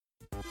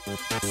From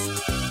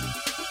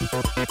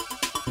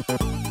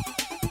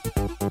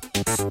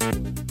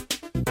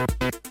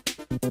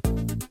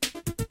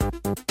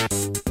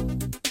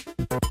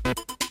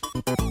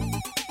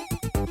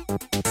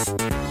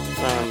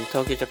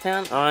Tokyo,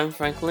 Japan, I'm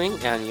Frank Ling,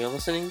 and you're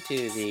listening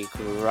to the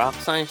Grok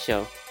Science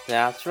Show.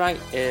 That's right,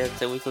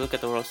 it's a weekly look at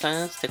the world of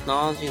science,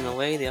 technology, and the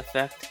way they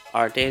affect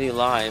our daily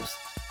lives.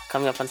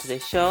 Coming up on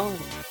today's show,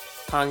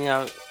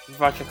 Tanya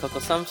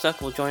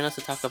Varcher-Kokosamsuk will join us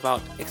to talk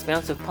about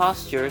expansive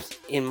postures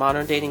in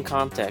modern dating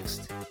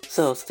context.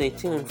 So stay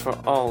tuned for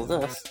all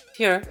this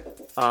here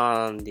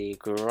on the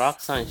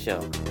Grok Science Show.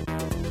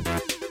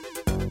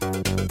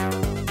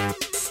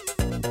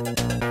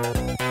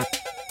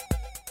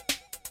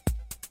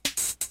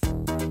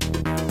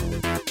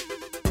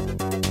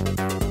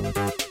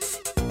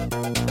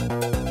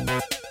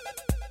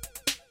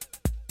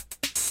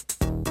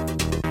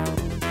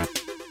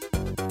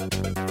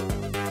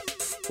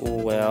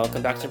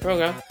 Welcome back to the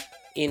program.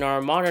 In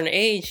our modern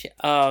age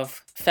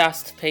of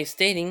fast-paced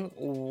dating,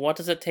 what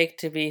does it take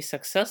to be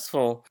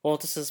successful? Well,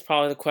 this is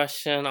probably the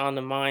question on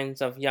the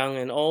minds of young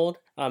and old,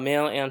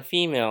 male and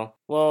female.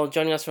 Well,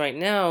 joining us right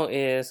now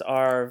is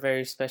our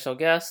very special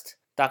guest,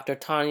 Dr.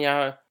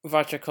 Tanya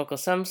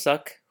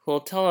Varcher-Kokosamsuk, who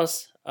will tell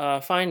us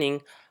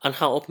finding on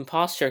how open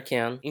posture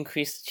can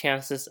increase the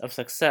chances of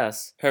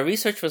success. Her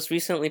research was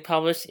recently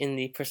published in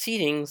the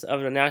Proceedings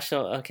of the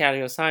National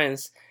Academy of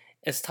Science.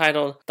 It's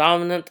titled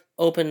Dominant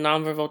Open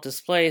Nonverbal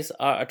Displays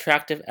Are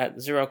Attractive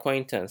at Zero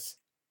Acquaintance.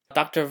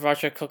 Dr.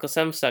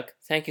 Varcher-Kokosamsuk,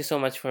 thank you so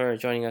much for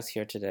joining us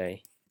here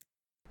today.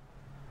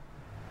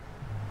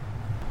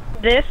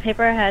 This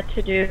paper had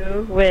to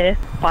do with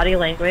body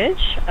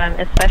language,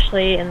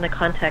 especially in the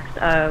context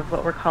of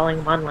what we're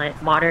calling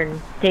modern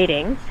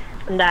dating.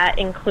 And that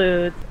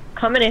includes a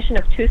combination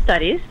of two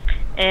studies,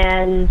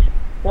 and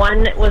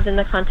one was in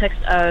the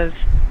context of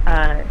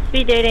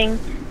speed dating,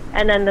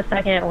 and then the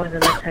second was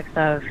in the context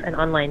of an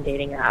online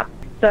dating app.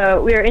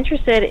 So we are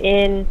interested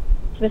in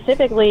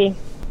specifically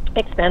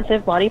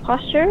expansive body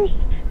postures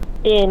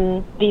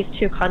in these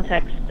two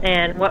contexts.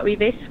 And what we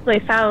basically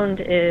found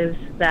is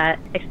that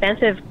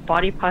expansive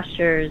body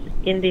postures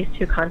in these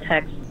two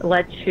contexts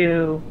led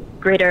to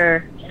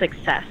greater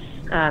success,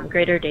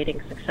 greater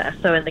dating success.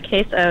 So in the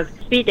case of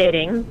speed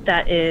dating,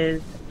 that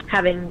is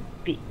having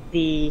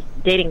the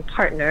dating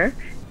partner,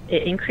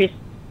 it increased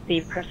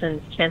the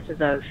person's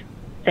chances of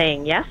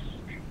saying yes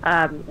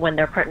when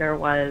their partner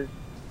was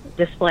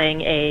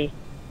displaying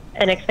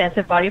an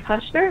expansive body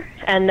posture.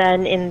 And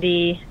then in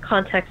the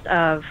context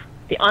of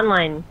the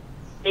online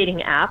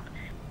dating app,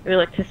 we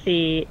looked to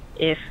see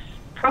if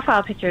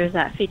profile pictures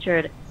that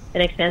featured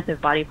an expansive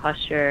body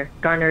posture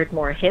garnered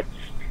more hits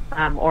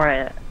or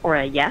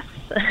a yes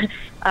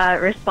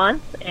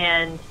response.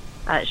 And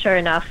sure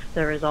enough,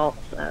 the results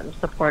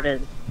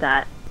supported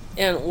that.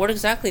 And what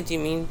exactly do you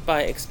mean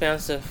by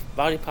expansive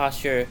body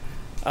posture?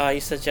 Are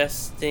you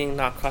suggesting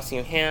not crossing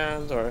your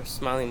hands or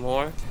smiling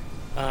more?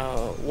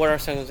 What are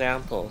some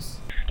examples?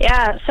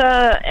 Yeah,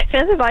 so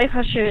expansive body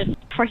postures,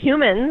 for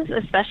humans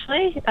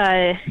especially,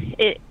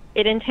 it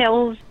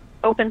entails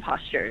open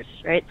postures,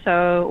 right?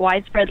 So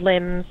widespread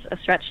limbs, a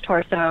stretched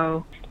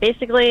torso,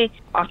 basically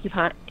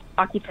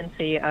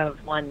occupancy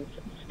of one's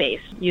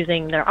space,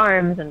 using their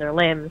arms and their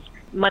limbs,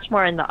 much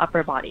more in the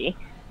upper body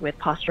with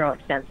postural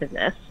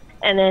expansiveness.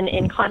 And then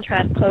in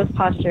contrast, closed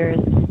postures,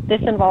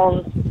 this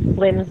involves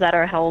limbs that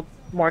are held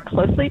more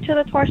closely to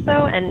the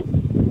torso, and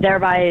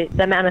thereby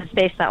the amount of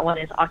space that one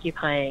is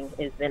occupying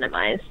is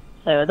minimized.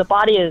 So the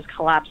body is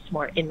collapsed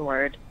more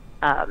inward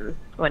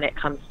when it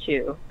comes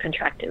to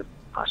contractive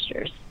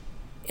postures.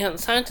 And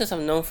scientists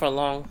have known for a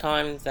long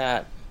time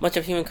that much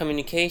of human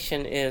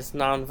communication is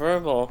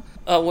nonverbal.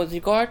 With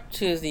regard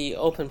to the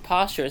open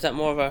posture, is that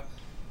more of a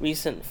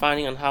recent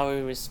finding on how we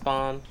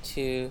respond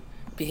to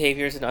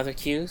behaviors and other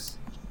cues?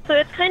 So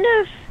it's kind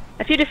of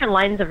a few different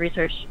lines of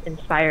research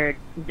inspired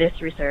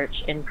this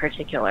research in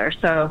particular.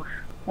 So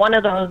one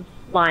of those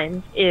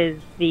lines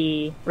is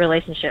the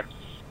relationships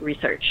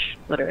research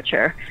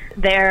literature.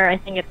 There, I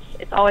think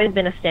it's always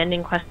been a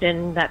standing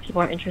question that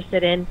people are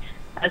interested in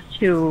as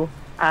to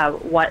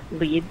what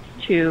leads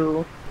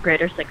to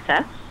greater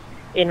success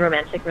in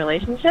romantic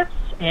relationships.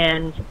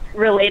 And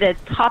related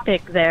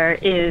topic there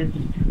is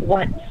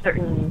what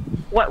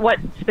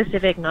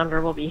specific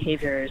nonverbal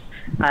behaviors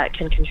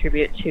can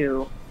contribute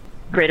to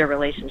greater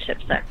relationship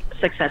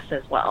success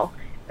as well,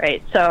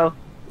 right? So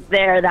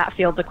there, that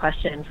fields a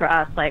question for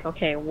us, like,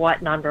 okay, what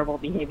nonverbal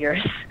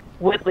behaviors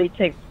would lead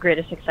to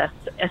greater success,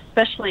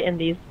 especially in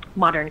these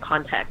modern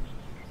contexts?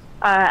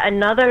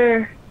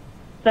 Another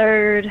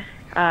third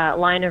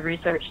line of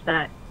research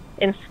that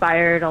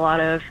inspired a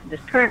lot of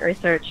this current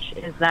research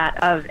is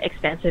that of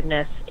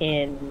expansiveness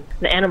in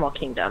the animal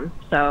kingdom.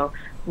 So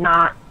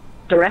not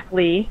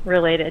directly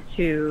related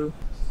to,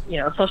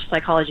 social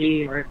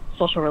psychology or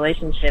social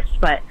relationships,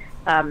 but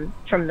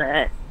from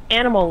the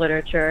animal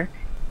literature,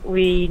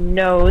 we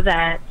know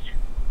that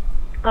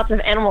lots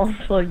of animals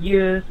will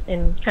use,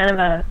 in kind of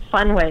a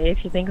fun way,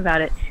 if you think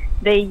about it,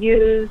 they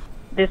use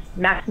this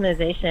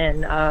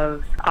maximization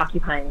of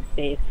occupying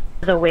space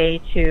as a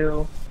way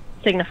to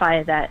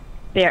signify that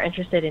they are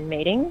interested in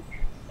mating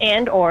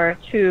and or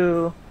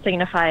to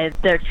signify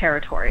their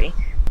territory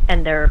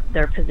and their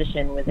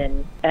position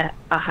within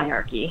a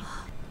hierarchy.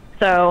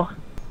 So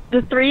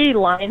the 3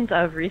 lines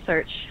of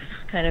research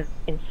kind of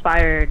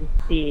inspired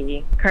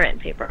the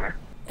current paper.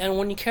 And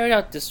when you carried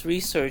out this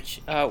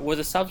research, were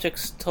the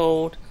subjects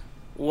told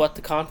what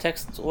the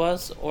context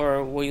was,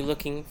 or were you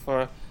looking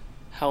for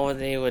how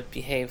they would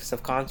behave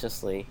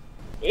subconsciously?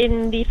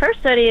 In the first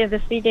study of the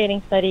speed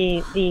dating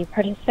study, the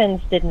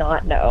participants did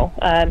not know.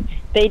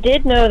 They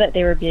did know that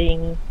they were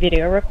being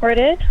video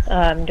recorded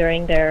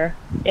during their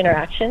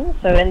interactions.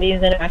 So in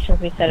these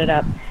interactions, we set it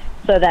up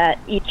so that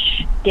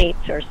each date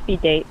or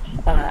speed date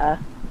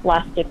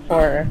lasted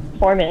for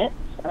 4 minutes.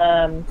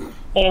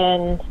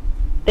 And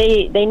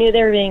they knew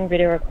they were being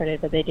video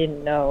recorded, but they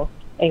didn't know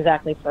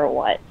exactly for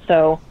what.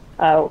 So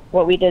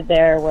what we did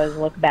there was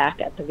look back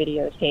at the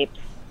videotapes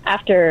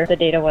after the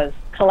data was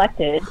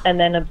collected and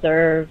then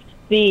observed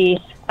the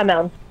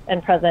amounts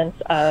and presence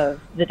of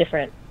the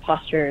different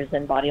postures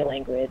and body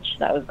language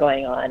that was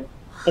going on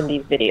in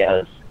these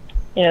videos.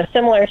 You know,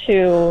 similar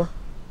to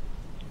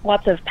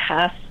lots of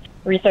past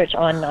research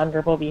on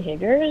nonverbal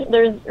behaviors,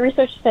 there's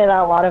research to say that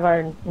a lot of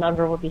our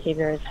nonverbal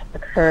behaviors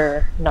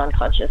occur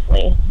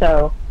non-consciously.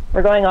 So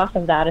we're going off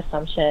of that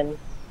assumption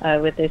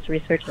with this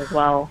research as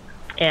well,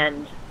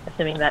 and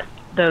assuming that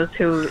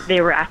they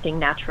were acting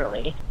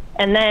naturally.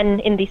 And then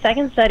in the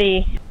second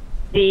study,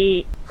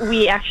 we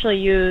actually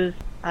use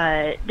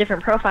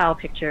different profile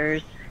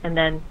pictures and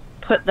then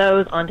put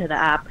those onto the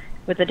app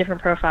with the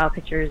different profile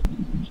pictures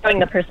showing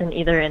the person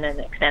either in an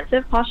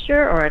expansive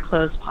posture or a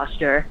closed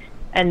posture,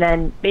 and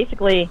then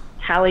basically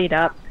tallied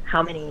up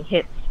how many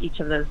hits each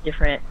of those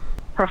different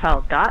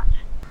profiles got,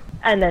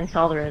 and then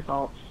saw the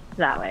results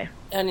that way.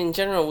 And in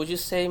general, would you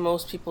say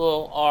most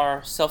people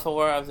are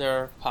self-aware of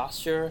their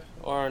posture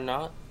or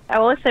not? I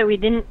will say we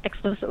didn't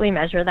explicitly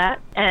measure that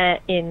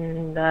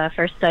in the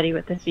first study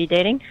with the speed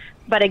dating.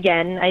 But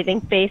again, I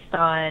think based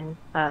on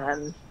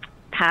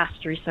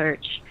past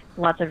research,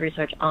 lots of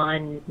research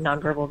on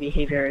nonverbal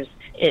behaviors,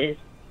 it is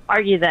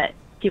argued that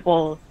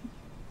people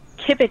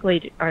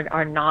typically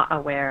are not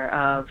aware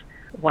of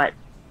what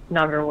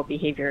nonverbal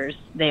behaviors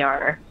they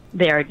are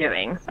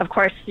doing. Of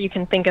course, you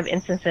can think of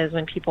instances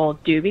when people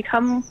do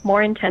become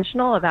more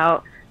intentional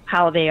about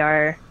how they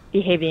are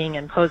behaving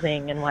and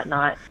posing and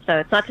whatnot. So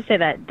it's not to say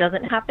that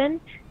doesn't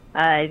happen.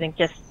 I think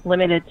just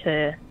limited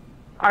to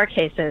our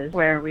cases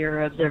where we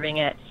were observing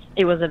it,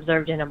 it was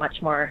observed in a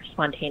much more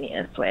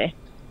spontaneous way.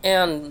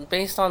 And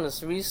based on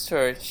this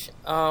research,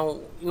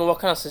 what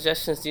kind of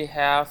suggestions do you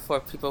have for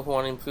people who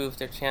want to improve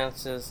their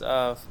chances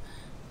of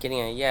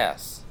getting a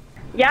yes?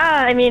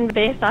 Yeah, I mean,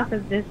 based off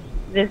of this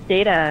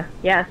data,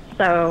 yes.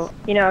 So,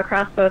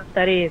 across both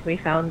studies, we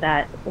found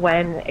that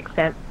when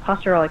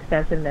postural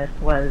expansiveness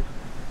was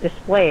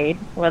displayed,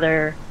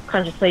 whether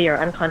consciously or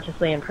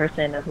unconsciously in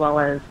person, as well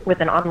as with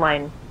an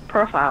online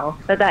profile,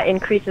 that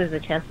increases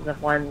the chances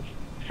of one's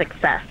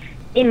success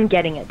in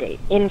getting a date,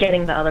 in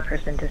getting the other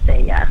person to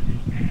say yes,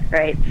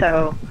 right?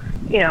 So,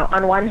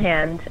 on one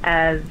hand,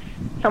 as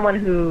someone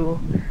who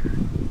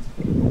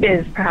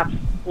is perhaps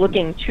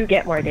looking to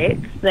get more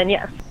dates, then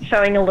yes,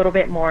 showing a little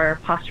bit more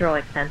postural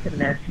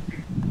expansiveness,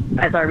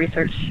 as our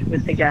research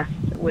would suggest,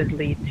 would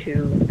lead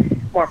to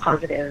more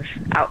positive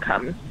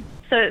outcomes.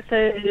 So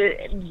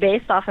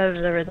based off of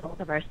the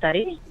results of our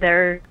study,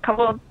 there are a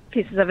couple of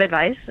pieces of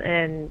advice,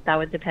 and that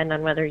would depend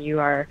on whether you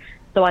are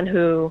the one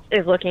who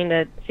is looking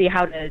to see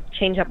how to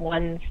change up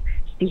one's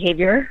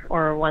behavior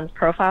or one's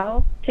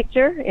profile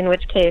picture, in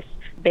which case,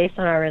 based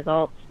on our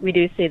results, we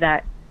do see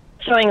that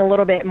showing a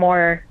little bit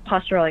more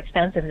postural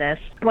expansiveness,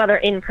 whether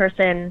in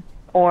person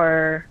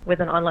or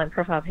with an online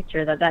profile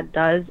picture, that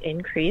does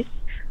increase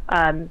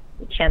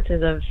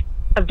chances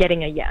of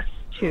getting a yes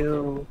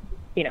to,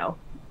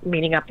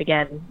 meeting up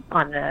again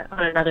on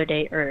another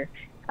date or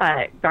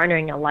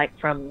garnering a like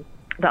from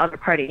the other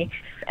party.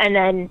 And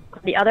then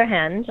on the other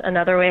hand,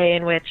 another way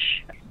in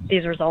which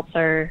these results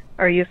are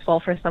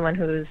useful for someone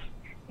who's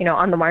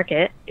on the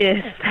market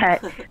is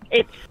that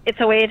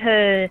it's a way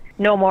to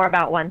know more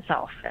about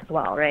oneself as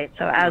well, right?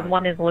 So as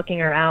one is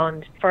looking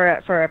around for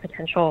a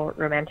potential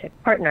romantic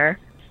partner,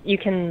 you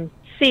can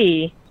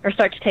see or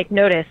start to take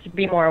notice,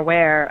 be more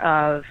aware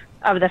of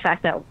the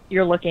fact that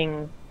you're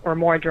looking or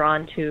more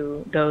drawn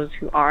to those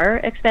who are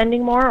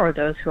expanding more or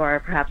those who are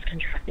perhaps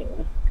contracting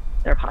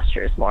their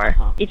postures more,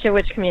 each of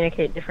which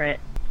communicate different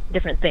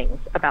things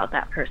about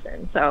that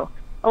person. So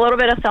a little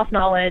bit of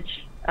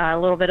self-knowledge, a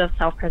little bit of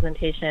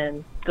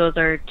self-presentation, those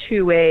are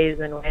 2 ways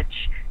in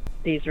which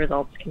these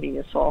results can be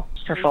useful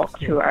for folks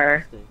who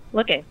are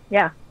looking.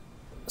 Yeah.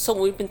 So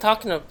we've been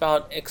talking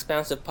about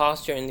expansive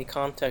posture in the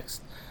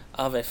context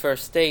of a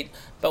first date,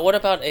 but what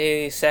about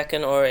a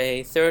second or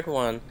a third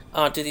one?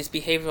 Do these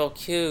behavioral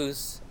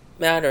cues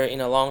matter in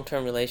a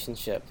long-term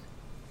relationship?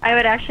 I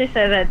would actually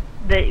say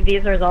that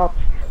these results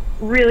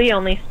really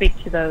only speak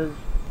to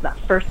that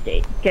first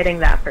date, getting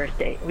that first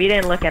date. We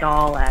didn't look at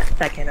all at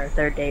second or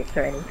third dates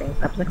or anything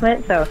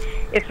subsequent. So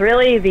it's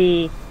really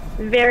the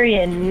very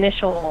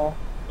initial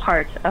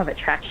part of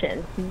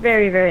attraction.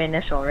 Very, very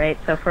initial, right?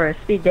 So for a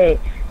speed date,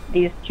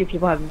 these two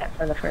people have met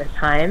for the first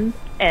time,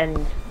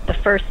 and the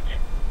first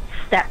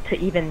step to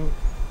even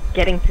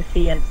getting to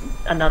see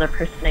another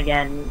person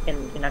again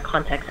in a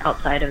context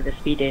outside of the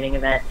speed dating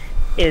event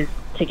is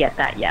to get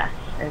that yes.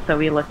 And so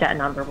we looked at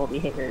nonverbal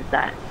behaviors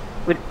that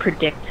would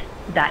predict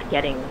that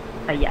getting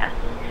a yes.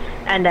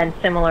 And then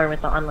similar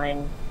with the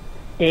online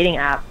dating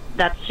app,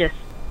 that's just,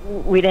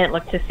 we didn't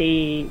look to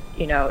see,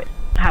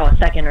 how a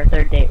second or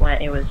third date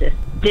went. It was just,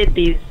 did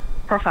these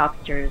profile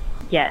pictures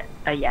get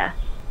a yes?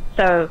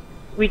 So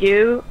we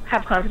do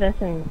have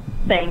confidence in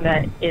saying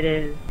that it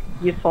is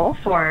useful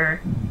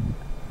for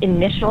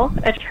initial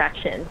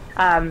attraction.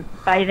 But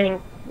I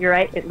think you're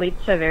right, it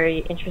leads to a very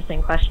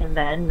interesting question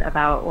then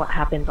about what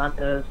happens on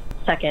those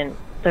second,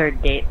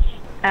 third dates.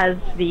 As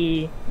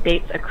the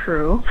dates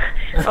accrue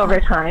over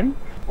time,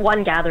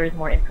 one gathers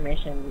more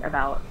information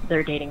about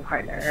their dating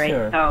partner,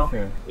 right?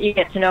 Sure. You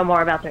get to know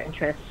more about their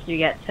interests. You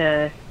get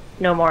to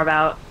know more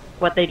about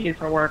what they do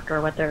for work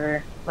or what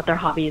their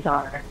hobbies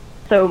are.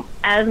 So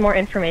as more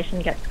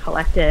information gets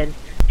collected,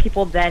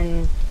 people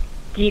then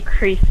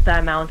decrease the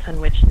amount on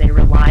which they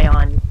rely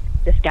on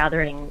just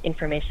gathering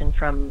information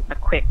from a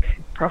quick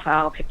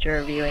profile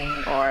picture viewing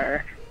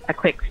or a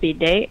quick speed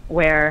date,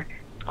 where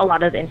a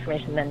lot of the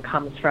information then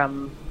comes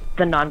from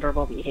the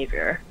nonverbal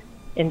behavior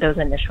in those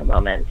initial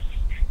moments.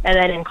 And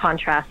then in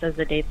contrast, as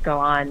the dates go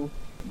on,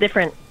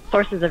 different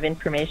sources of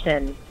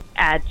information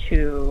add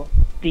to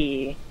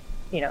the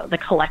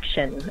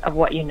collection of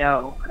what you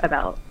know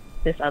about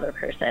this other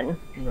person.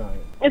 Right.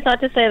 It's not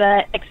to say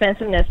that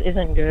expansiveness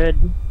isn't good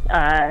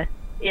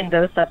in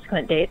those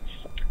subsequent dates,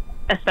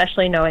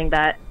 especially knowing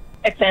that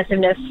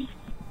expansiveness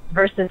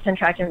versus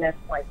contractiveness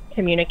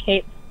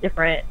communicates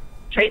different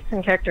traits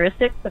and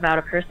characteristics about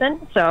a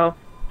person. So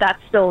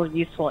that's still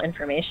useful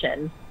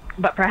information,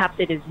 but perhaps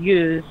it is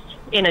used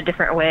in a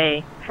different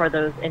way for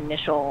those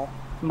initial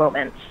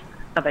moments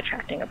of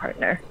attracting a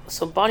partner.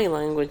 So body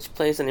language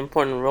plays an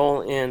important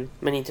role in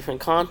many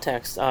different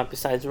contexts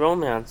besides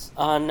romance.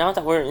 Now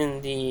that we're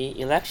in the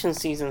election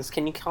seasons,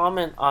 can you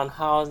comment on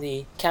how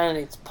the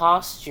candidate's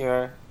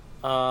posture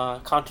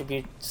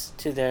contributes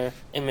to their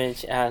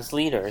image as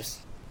leaders?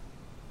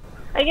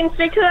 I can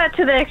speak to that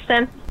to the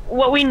extent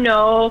what we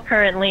know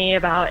currently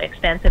about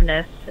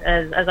expansiveness,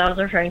 as I was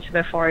referring to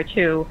before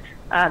too,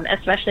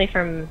 especially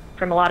from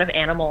a lot of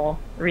animal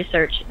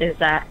research, is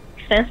that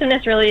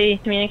expansiveness really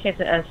communicates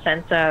a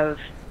sense of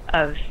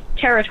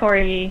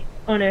territory,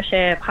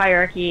 ownership,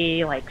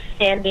 hierarchy,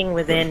 standing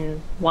within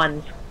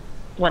one's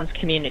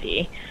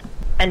community,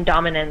 and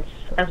dominance,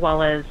 as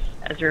well as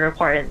you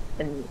report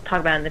and talk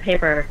about in the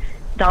paper,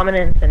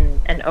 dominance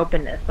and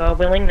openness. So a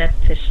willingness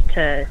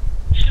to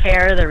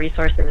share the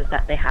resources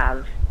that they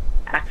have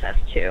access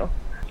to.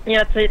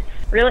 It's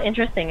really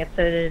interesting. It's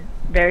a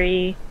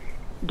very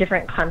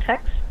different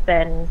context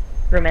than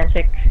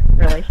romantic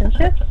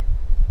relationships.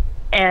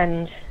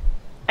 And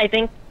I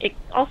think it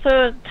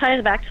also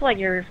ties back to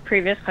your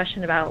previous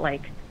question about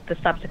the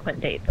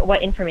subsequent dates.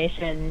 What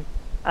information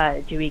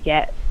do we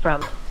get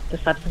from the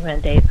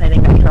subsequent dates? I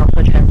think that can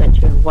also translate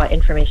to what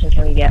information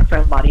can we get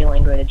from body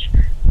language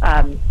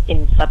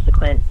in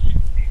subsequent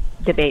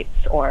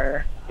debates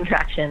or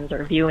interactions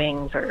or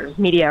viewings or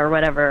media or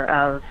whatever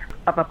of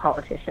a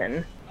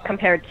politician,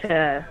 compared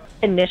to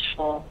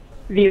initial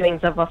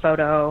viewings of a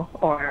photo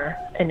or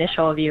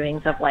initial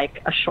viewings of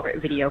a short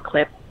video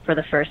clip for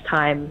the first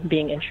time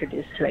being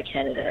introduced to a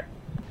candidate.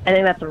 I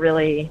think that's a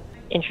really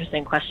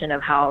interesting question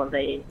of how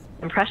the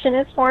impression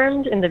is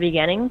formed in the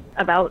beginning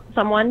about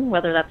someone,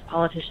 whether that's a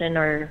politician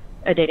or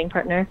a dating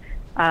partner,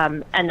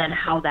 and then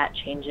how that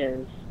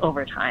changes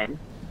over time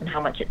and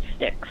how much it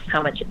sticks,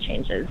 how much it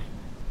changes,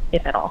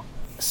 if at all.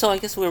 So I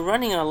guess we're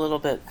running a little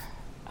bit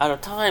out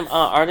of time.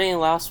 Are there any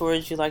last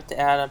words you'd like to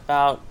add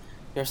about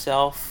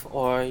yourself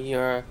or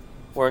your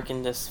work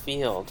in this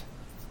field?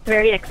 It's a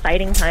very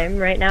exciting time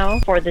right now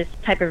for this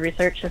type of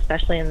research,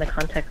 especially in the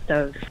context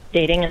of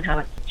dating and how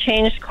it's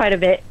changed quite a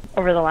bit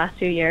over the last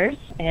few years.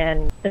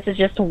 And this is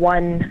just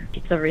one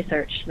piece of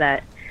research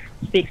that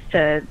speaks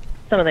to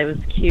some of those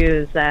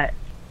cues that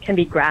can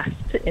be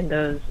grasped in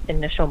those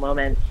initial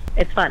moments.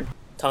 It's fun.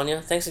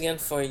 Tanya, thanks again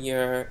for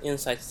your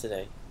insights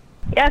today.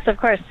 Yes, of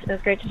course. It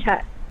was great to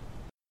chat.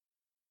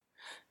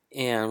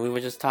 And we were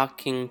just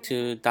talking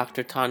to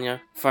Dr.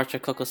 Tanya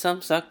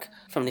Farcher-Kokosemczuk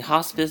from the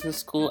Haas Business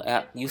School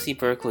at UC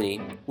Berkeley.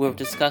 We were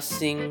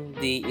discussing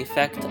the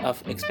effect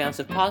of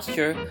expansive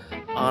posture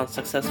on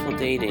successful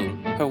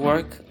dating. Her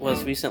work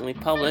was recently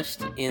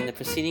published in the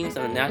Proceedings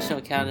of the National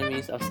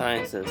Academies of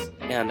Sciences.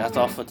 And that's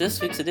all for this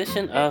week's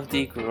edition of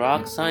the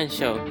Grok Science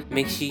Show.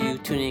 Make sure you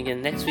tune in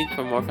again next week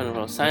for more from the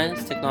world of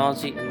science,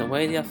 technology, and the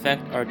way they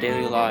affect our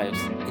daily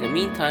lives. In the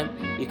meantime,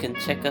 you can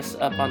check us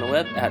up on the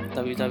web at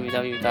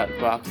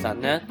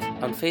www.groks.net,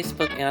 on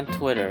Facebook and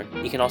Twitter.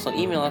 You can also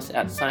email us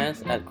at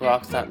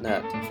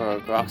science@groks.net. For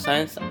Grok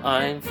Science,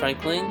 I'm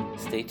Franklin.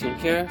 Stay tuned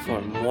here for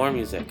more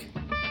music.